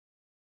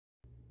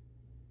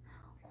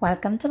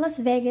Welcome to Las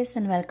Vegas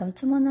and welcome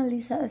to Mona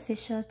Lisa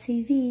Official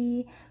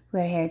TV.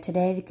 We're here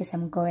today because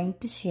I'm going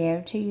to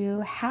share to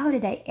you how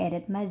did I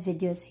edit my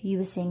videos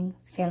using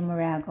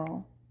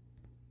FILMORAGO.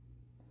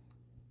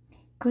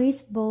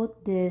 Chris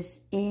bought this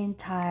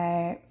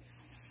entire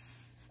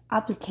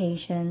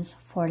applications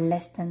for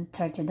less than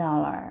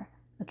 $30.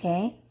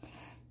 Okay,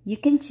 you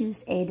can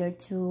choose either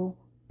to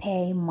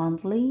pay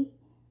monthly,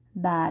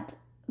 but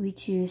we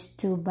choose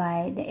to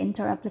buy the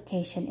entire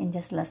application in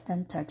just less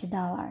than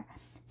 $30.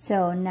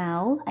 So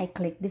now I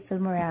click the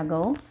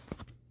FILMORAGO.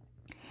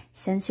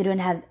 Since you don't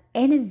have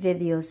any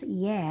videos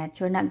yet,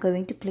 you're not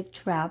going to click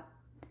drop,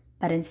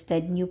 but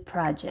instead new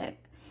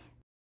project.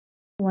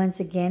 Once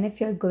again, if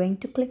you're going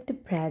to click the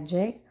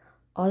project,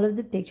 all of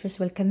the pictures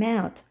will come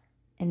out.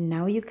 And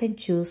now you can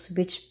choose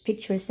which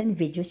pictures and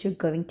videos you're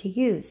going to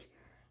use.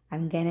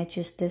 I'm gonna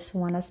choose this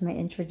one as my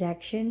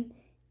introduction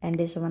and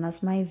this one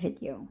as my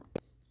video.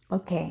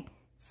 Okay,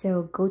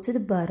 so go to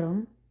the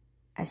bottom.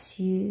 As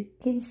you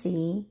can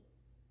see,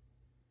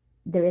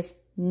 there is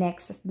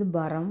next at the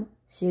bottom,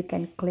 so you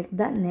can click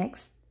that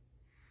next.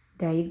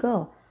 There you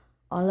go.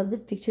 All of the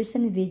pictures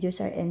and videos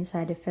are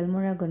inside the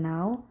FILMORAGO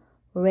now,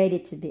 ready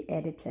to be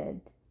edited.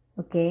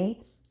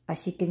 Okay,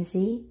 as you can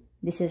see,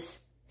 this is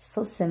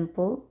so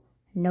simple.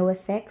 No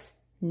effects,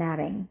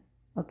 nothing.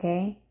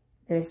 Okay,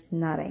 there's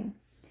nothing.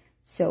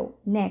 So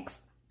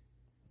next,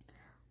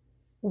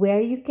 where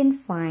you can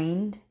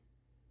find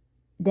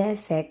the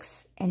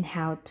effects and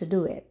how to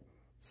do it.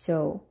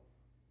 So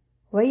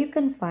where you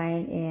can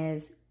find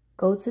is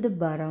go to the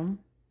bottom.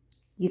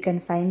 You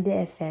can find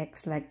the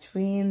effects like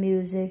trim,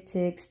 music,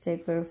 text,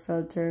 sticker,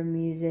 filter,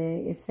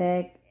 music,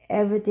 effect.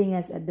 Everything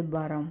is at the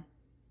bottom.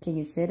 Can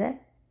you see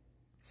that?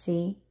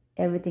 See,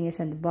 everything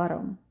is at the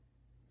bottom.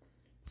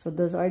 So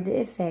those are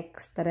the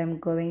effects that I'm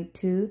going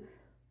to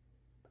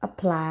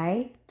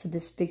apply to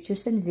these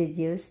pictures and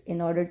videos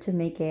in order to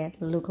make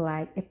it look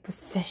like a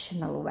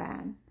professional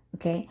one.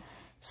 Okay,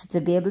 so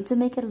to be able to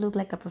make it look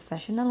like a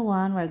professional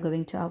one, we're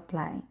going to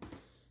apply.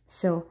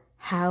 So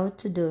how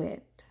to do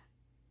it?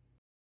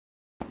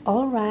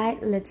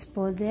 Alright, let's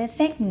put the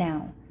effect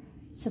now.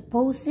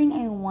 Supposing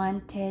I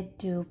wanted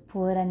to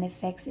put an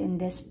effects in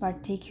this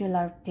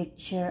particular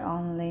picture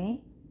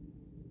only.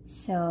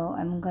 So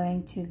I'm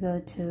going to go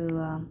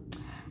to,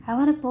 I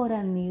want to put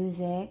a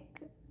music.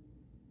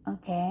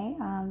 Okay,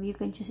 you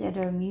can choose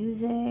either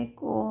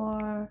music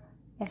or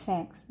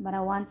effects, but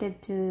I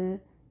wanted to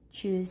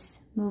choose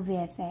movie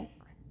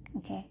effects.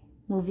 Okay,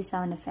 movie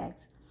sound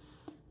effects.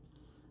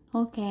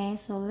 Okay,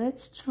 so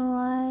let's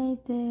try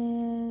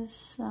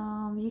this.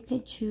 You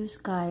can choose,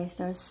 guys.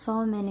 There's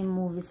so many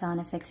movie sound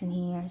effects in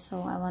here,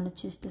 so I want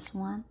to choose this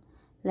one.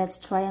 Let's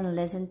try and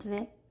listen to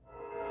it.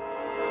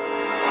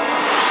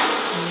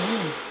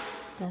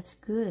 That's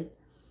good.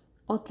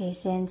 Okay,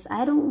 since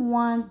I don't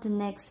want the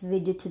next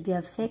video to be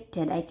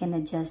affected, I can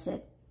adjust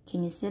it.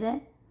 Can you see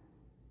that?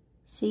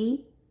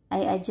 See, I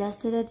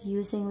adjusted it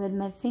using with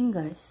my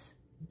fingers.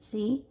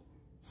 See,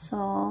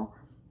 so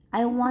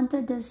I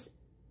wanted this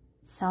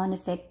sound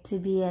effect to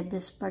be at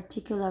this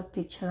particular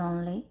picture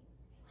only.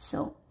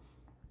 So,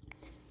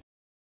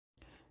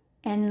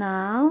 and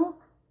now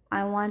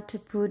I want to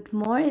put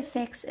more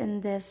effects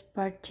in this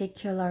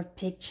particular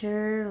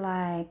picture.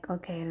 Like,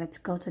 okay, let's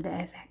go to the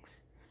effects.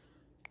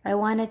 I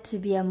want it to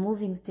be a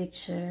moving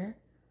picture.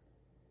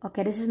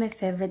 Okay, this is my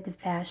favorite, the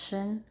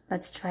passion.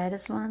 Let's try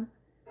this one.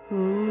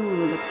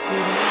 Ooh, looks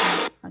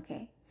good.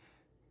 Okay,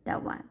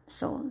 that one.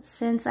 So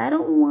since I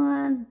don't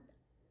want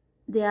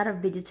the other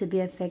video to be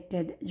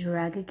affected,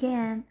 drag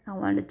again. I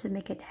wanted to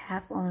make it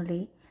half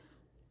only,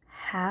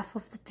 half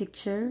of the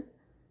picture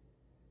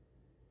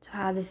to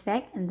have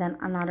effect, and then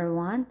another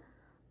one.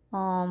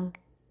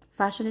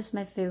 Fashion is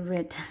my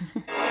favorite.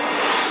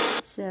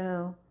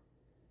 So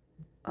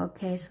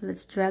okay, so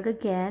let's drag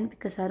again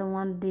because I don't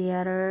want the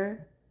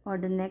other or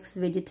the next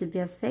video to be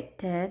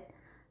affected.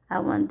 I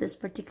want this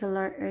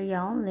particular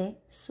area only,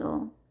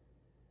 so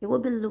it will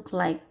be look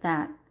like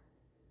that.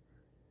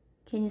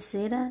 Can you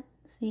see that?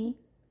 See?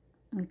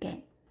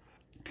 Okay.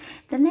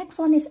 The next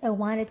one is I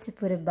wanted to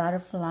put a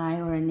butterfly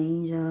or an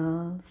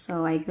angel.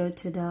 So I go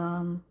to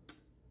the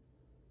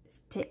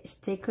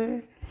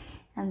sticker,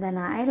 and then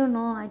I don't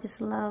know, I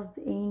just love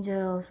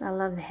angels. I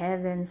love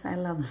heavens. I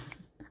love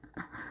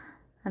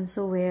I'm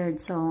so weird.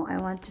 So I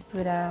want to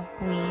put a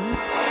wings.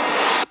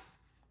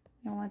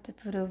 I want to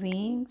put a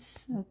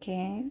wings.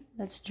 Okay,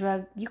 let's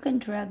drag. You can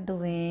drag the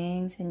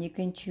wings and you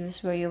can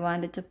choose where you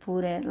wanted to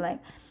put it. Like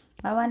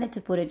I wanted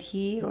to put it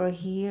here or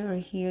here or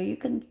here. You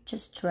can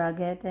just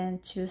drag it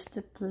and choose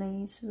the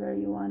place where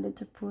you wanted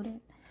to put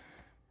it.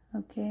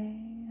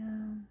 Okay,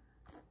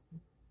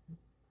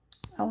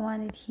 I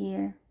want it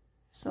here.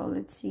 So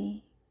let's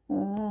see.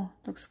 Oh,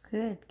 looks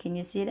good. Can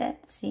you see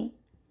that? See?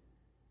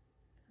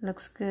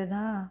 Looks good,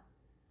 huh?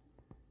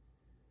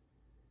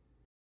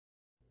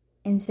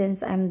 And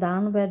since I'm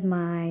done with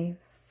my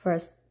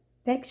first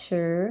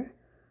picture,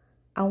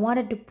 I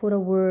wanted to put a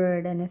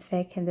word and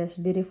effect in this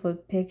beautiful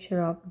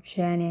picture of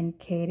Jenny and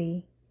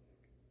Katie.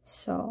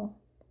 So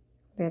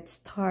let's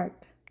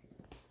start.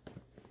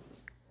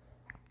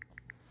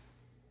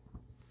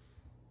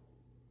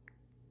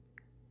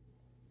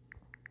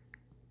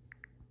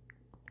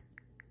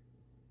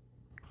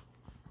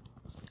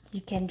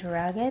 you can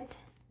drag it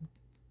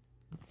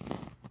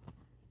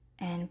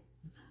and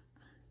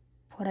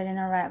put it in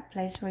the right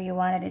place where you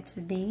wanted it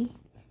to be.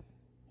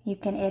 You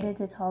can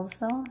edit it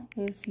also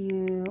if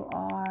you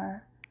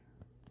are...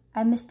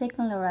 I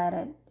mistakenly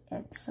read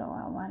it, so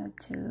I wanted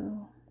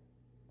to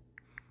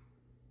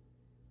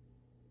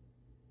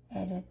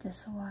edit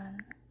this one.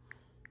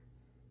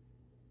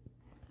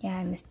 Yeah,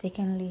 I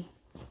mistakenly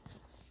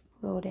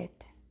wrote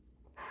it.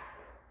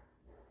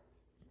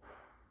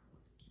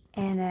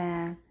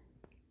 And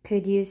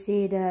could you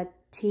see the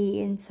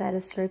T inside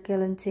a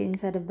circle and T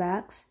inside a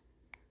box?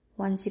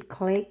 Once you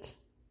click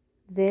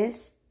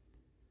this,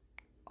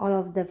 all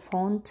of the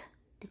font,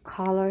 the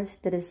colors,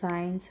 the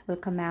designs will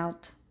come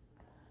out.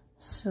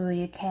 So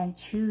you can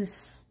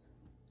choose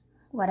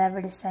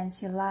whatever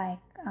designs you like.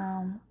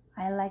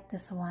 I like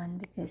this one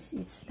because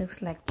it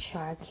looks like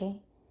Sharky.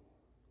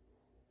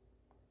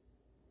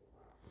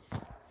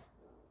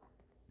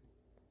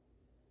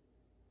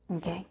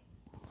 Okay.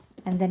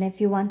 And then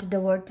if you wanted the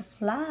word to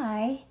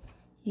fly,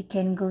 you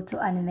can go to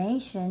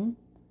animation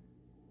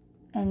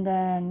and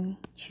then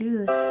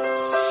choose.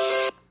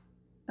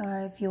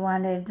 Or if you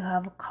wanted to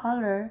have a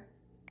color,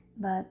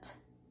 but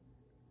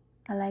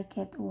I like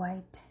it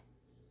white.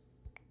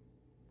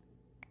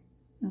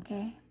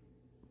 Okay.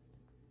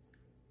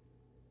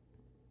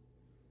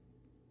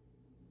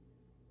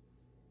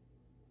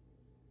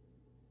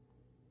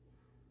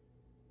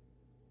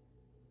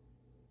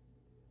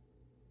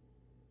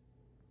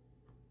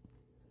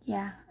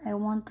 Yeah, I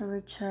want the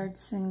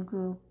Richardson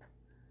group.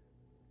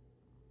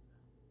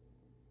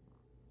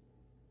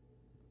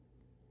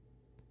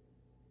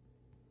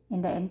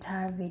 In the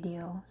entire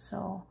video,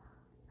 so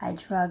I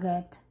drag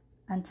it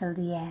until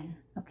the end.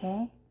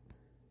 Okay,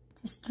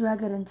 just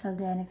drag it until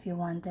the end if you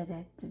wanted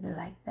it to be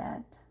like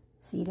that.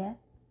 See that?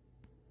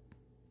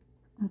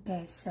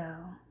 Okay, so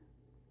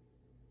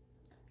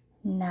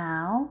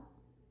now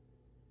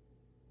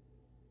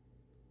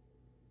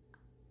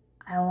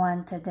I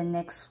wanted the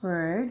next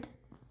word.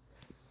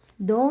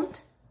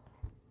 Don't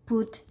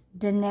put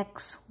the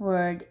next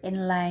word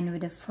in line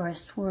with the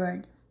first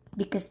word,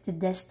 because the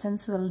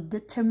distance will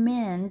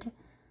determine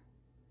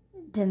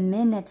the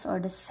minutes or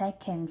the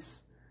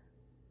seconds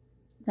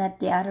that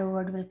the other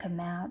word will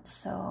come out.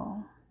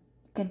 So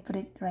you can put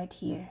it right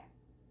here,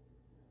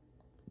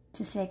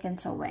 2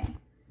 seconds away.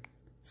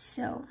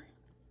 So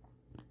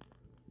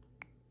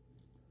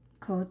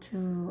go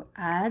to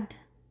add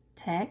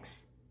text,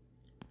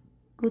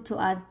 go to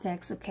add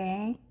text.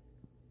 Okay,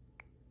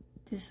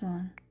 this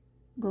one,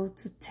 go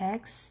to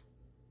text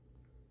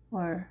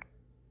or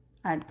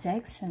add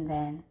text and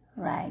then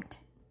write.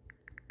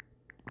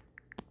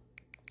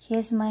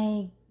 He's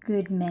my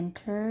good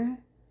mentor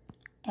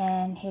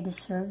and he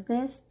deserved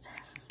this.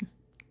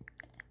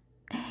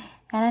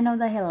 And I know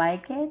that he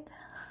like it.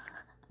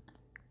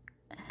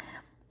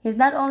 He's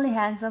not only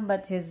handsome,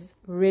 but he's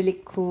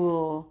really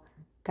cool,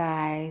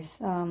 guys.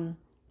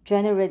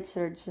 Johnny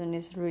Richardson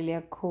is really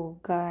a cool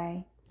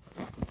guy.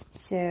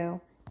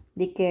 So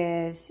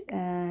because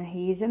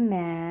he's a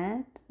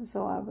man,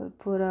 so I will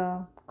put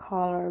a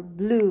color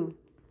blue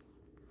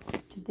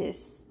to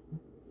this.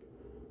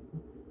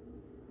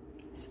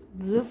 So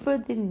blue for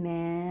the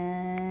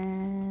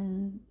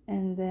man,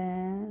 and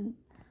then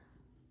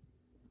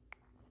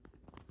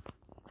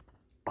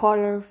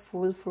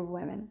colorful for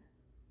women.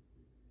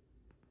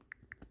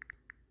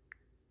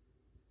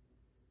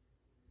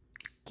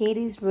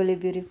 Katie's really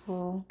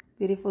beautiful,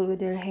 beautiful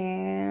with her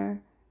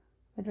hair,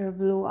 with her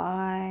blue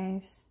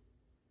eyes.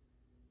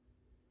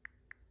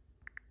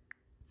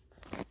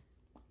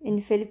 In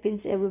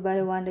Philippines,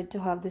 everybody wanted to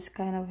have this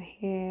kind of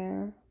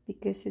hair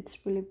because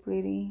it's really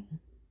pretty.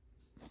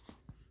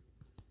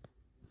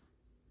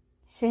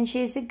 Since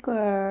she's a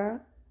girl,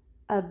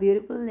 a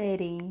beautiful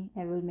lady,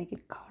 I will make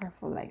it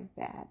colorful like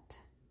that.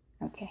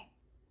 Okay.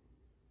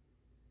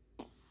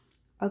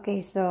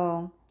 Okay,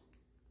 so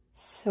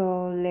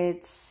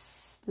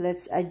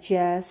let's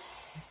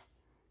adjust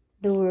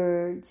the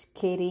words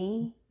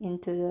Katie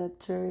into the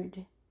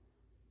third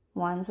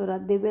one so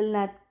that they will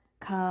not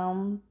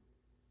come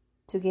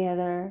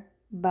together,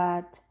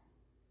 but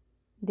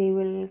they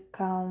will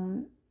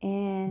come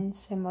in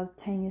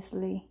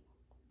simultaneously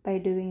by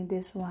doing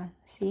this one.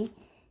 See,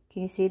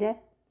 can you see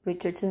that?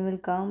 Richardson will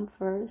come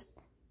first,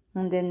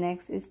 and then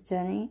next is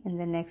Johnny, and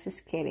then next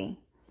is Katie.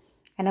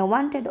 And I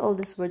wanted all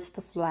these words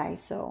to fly,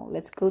 so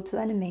let's go to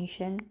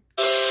animation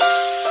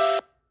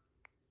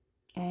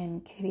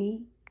and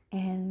Katie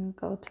and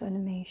go to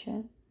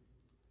animation.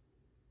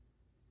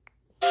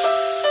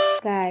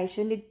 Guys,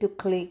 you need to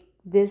click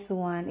this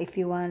one if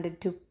you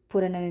wanted to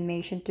put an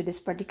animation to this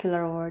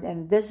particular word,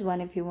 and this one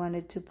if you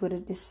wanted to put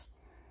it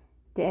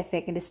the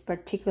effect in this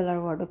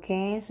particular word.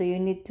 Okay, so you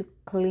need to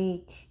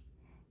click.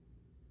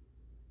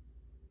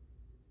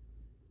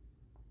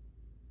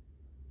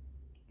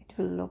 It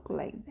will look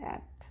like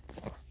that.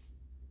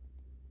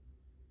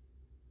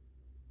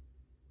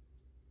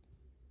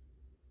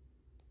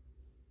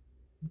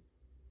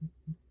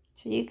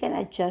 So you can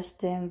adjust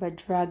them by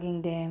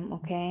dragging them,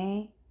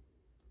 okay,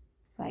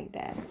 like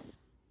that.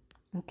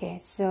 Okay,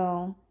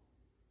 so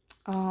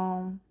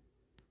um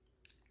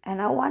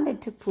and I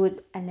wanted to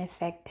put an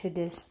effect to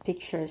these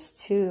pictures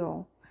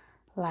too,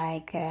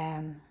 like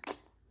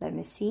let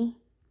me see.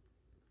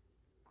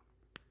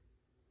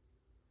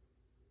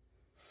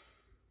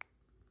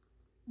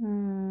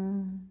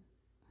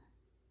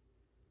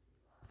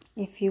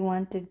 If you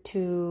wanted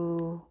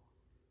to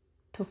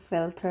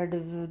filter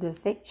the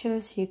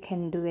pictures, you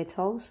can do it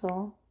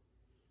also.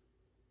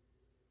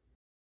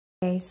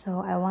 Okay,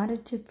 so I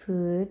wanted to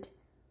put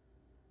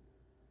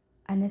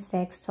an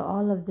effects to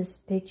all of these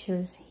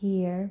pictures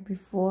here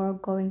before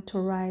going to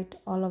write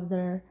all of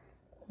their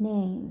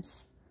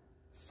names.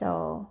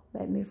 So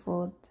let me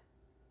put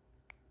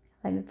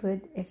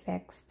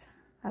effects.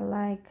 I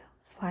like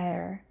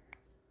fire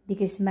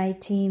because my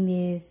team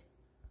is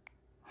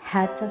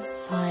hot as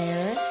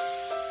fire.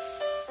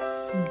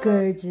 It's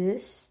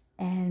gorgeous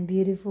and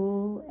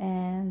beautiful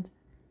and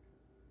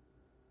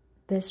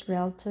best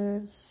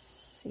realtors.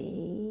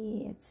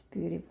 See, it's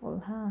beautiful,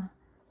 huh?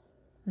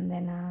 And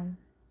then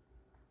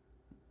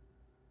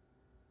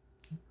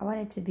I want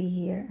it to be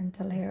here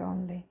until here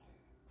only.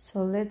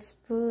 So let's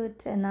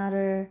put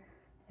another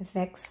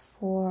effects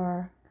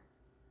for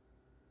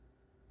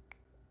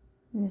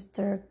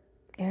Mr.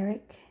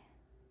 Eric.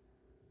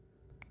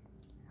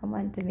 I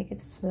want to make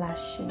it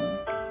flashing.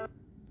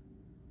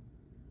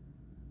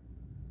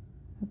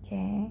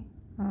 Okay.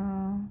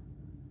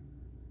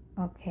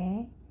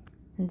 Okay.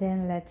 And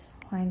then let's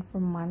find for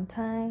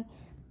Mantai,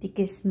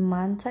 because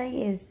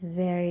Mantai is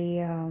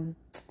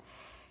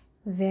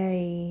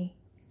very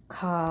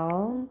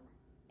calm,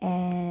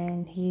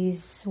 and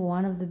he's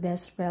one of the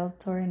best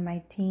realtor in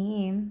my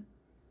team.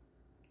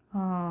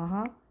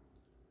 I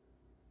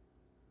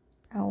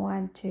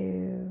want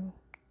to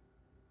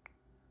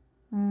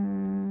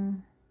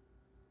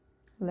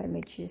let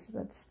me choose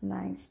what's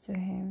nice to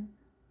him.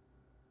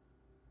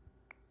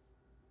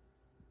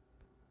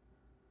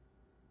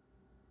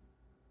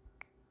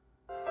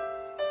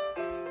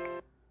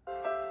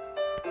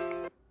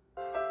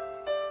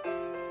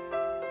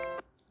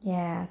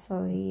 Yeah,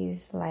 so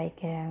he's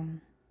like okay,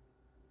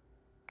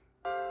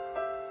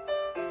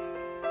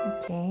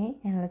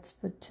 and let's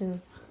put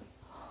to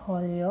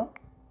Julio.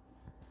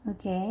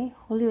 Okay,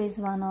 Julio is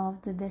one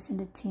of the best in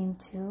the team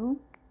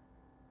too.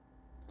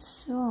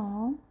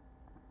 So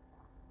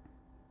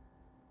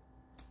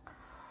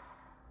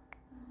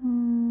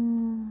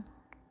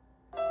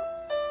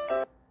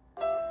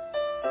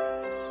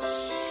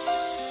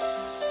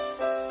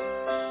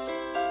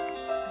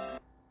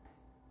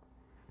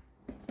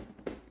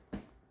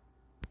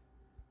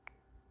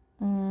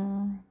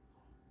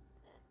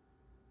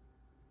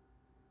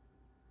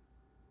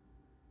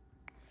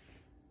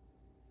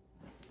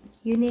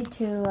you need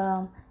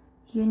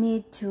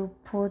to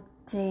put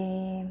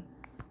the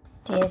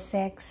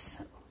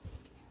effects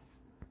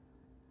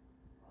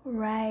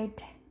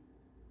right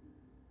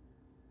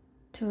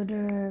to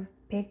the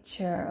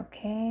picture.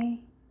 Okay,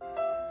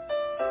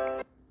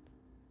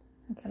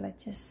 I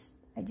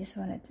just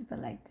wanted to be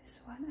like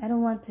this one. I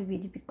don't want to be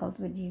difficult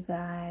with you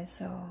guys,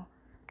 so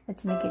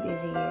let's make it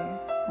easier.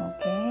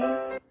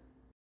 Okay,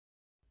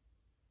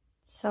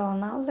 so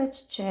now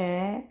let's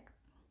check.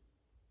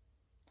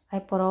 I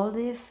put all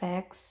the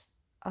effects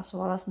as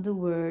well as the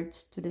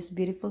words to this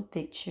beautiful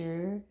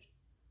picture.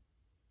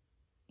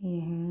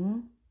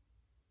 I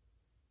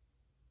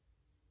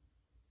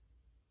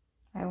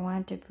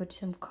want to put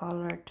some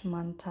color to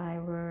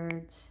Mantai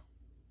words.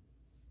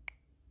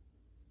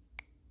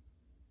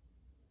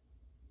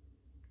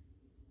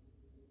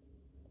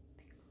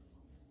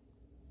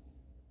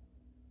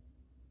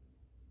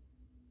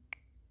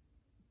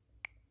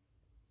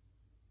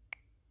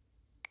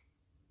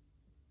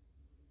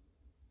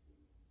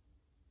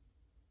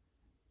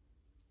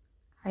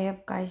 I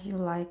hope guys you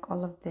like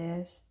all of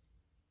this.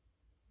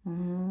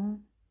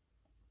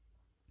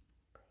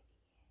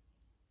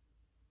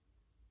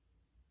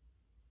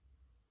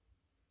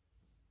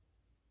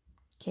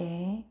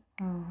 Okay.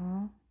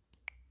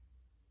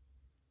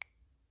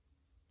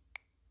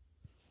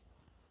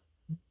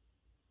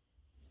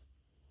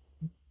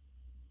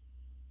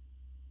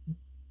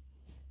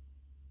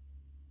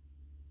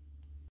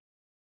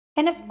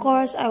 And of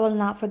course, I will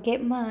not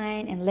forget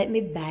mine, and let me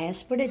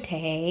bias for the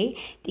day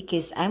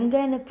because I'm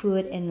gonna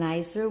put a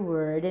nicer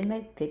word in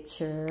my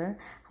picture,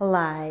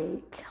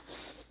 like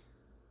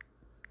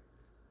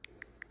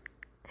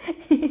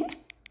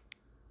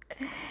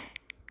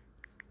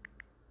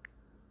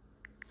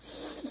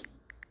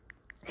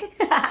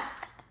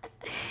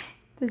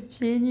the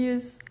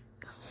genius.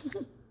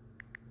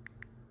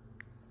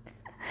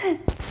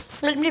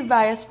 Let me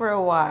bias for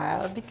a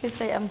while because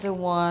I am the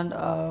one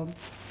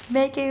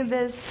making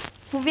this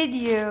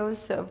video,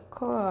 so of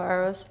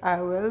course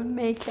I will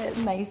make it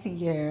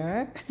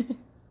nicer.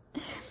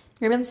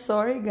 And I'm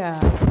sorry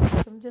guys,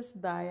 I'm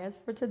just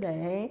biased for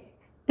today.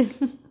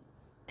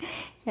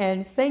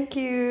 And thank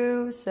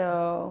you.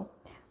 So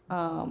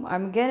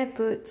I'm gonna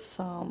put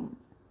some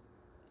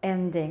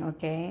ending.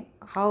 Okay,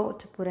 how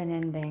to put an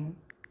ending.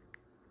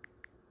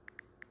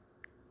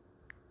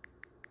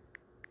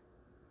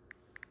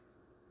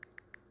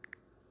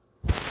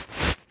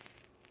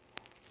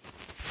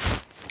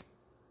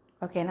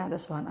 Okay, now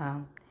this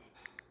one.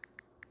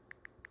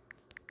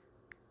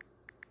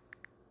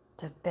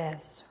 The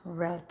best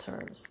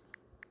realtors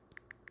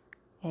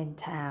in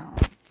town.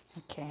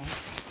 Okay,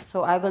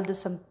 so I will do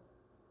some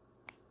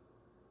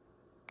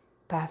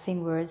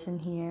bathing words in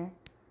here.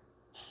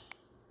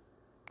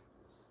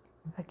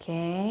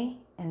 Okay,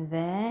 and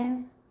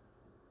then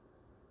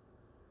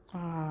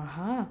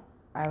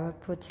I will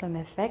put some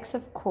effects,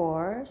 of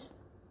course.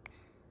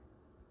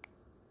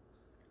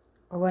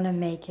 I want to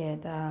make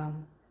it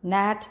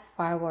not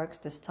fireworks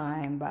this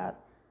time, but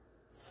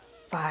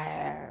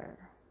fire.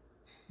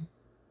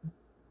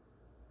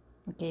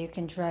 Okay, you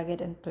can drag it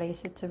and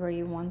place it to where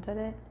you wanted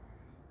it.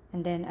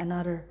 And then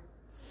another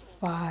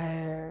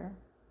fire.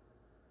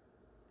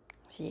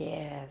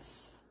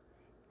 Yes.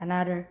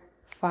 Another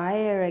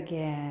fire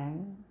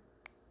again.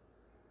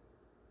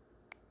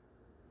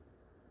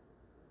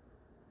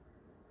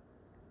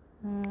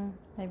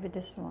 Maybe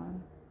this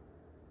one.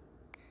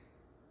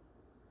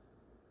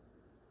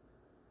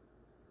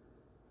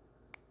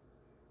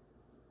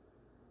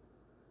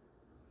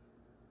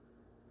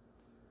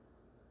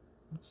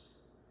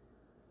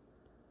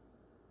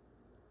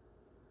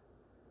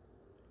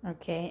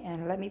 Okay,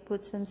 and let me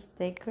put some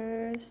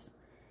stickers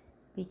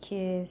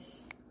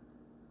because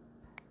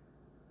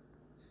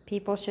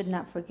people should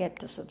not forget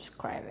to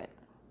subscribe it.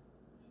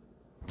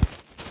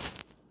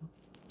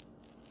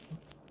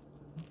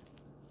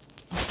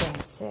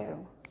 Okay,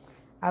 so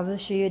I will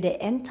show you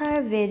the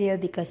entire video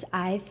because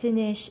I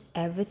finished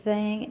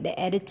everything, the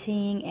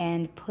editing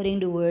and putting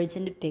the words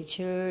in the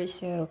picture.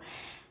 So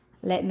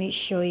let me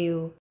show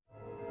you